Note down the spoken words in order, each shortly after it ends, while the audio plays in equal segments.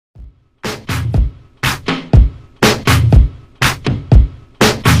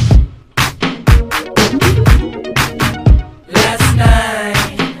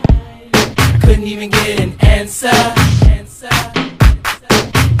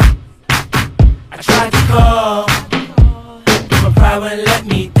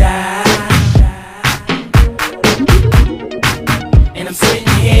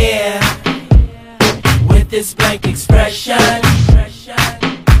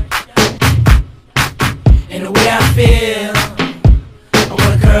feel. I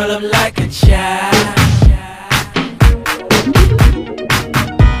wanna curl up like a child.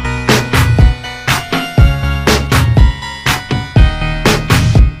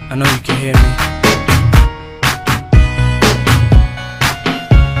 I know you can hear me.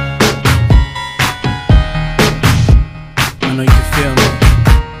 I know you can feel me.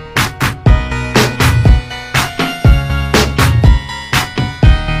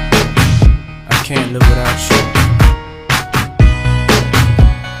 I can't live without you.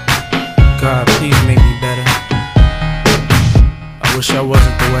 God, please make me better. I wish I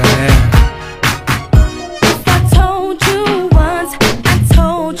wasn't the way I am.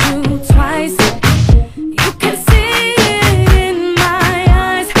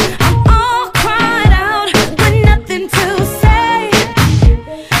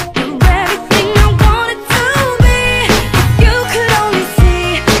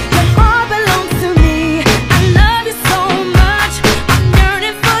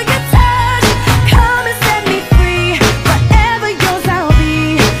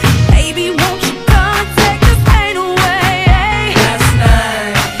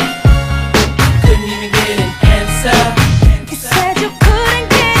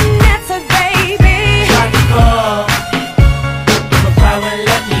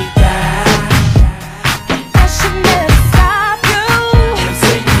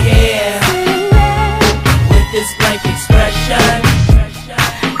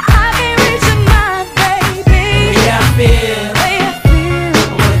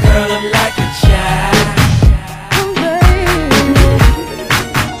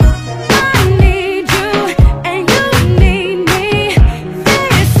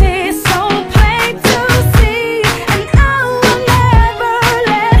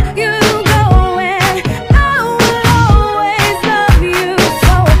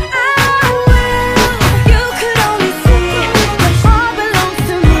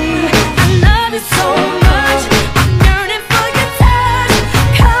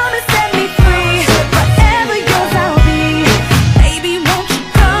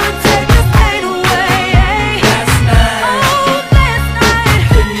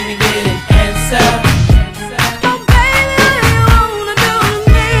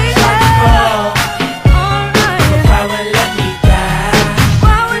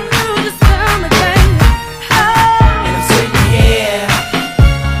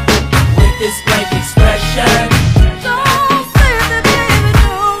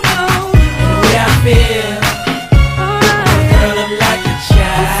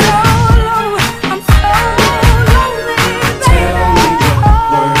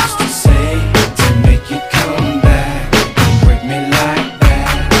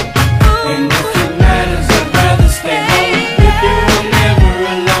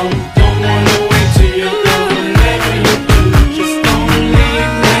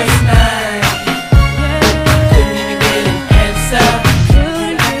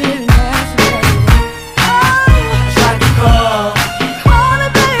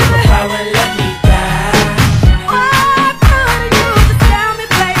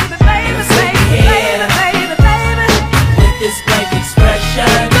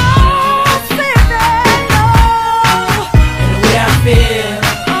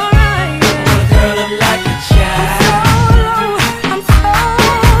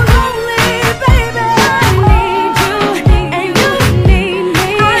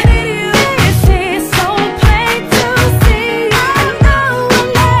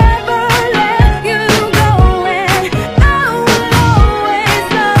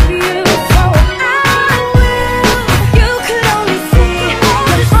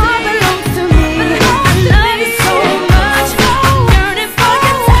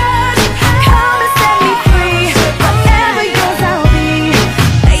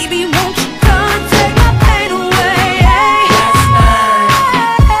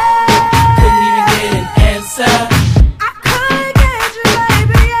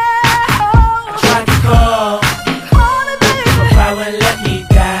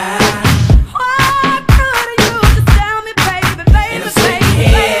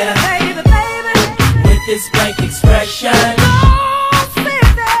 This blank expression,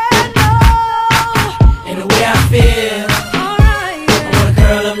 and the way I feel, I wanna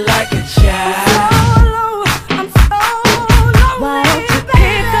curl up like a child. Why don't you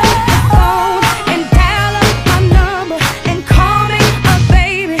pick up the phone and dial up my number and call me up,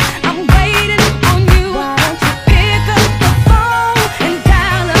 baby? I'm waiting on you. Why don't you pick up the phone and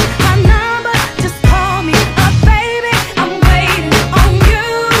dial up my number? Just call me up, baby. I'm waiting on you.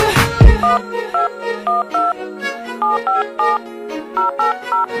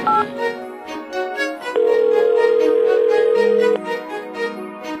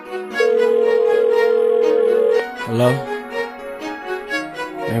 Hello?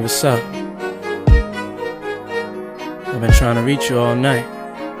 Hey, what's up? I've been trying to reach you all night.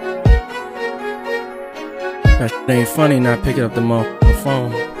 That shit ain't funny not picking up the motherfucking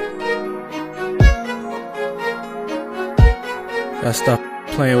phone. Gotta stop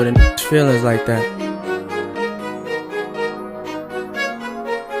playing with a nigga's feelings like that.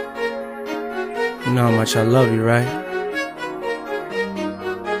 You know how much I love you, right?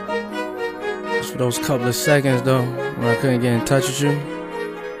 Just for those couple of seconds though, when I couldn't get in touch with you,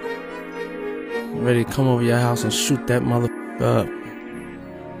 I'm ready to come over your house and shoot that motherfucker up.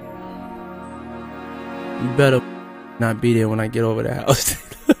 You better not be there when I get over the house.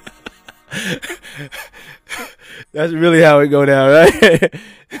 That's really how it go down, right?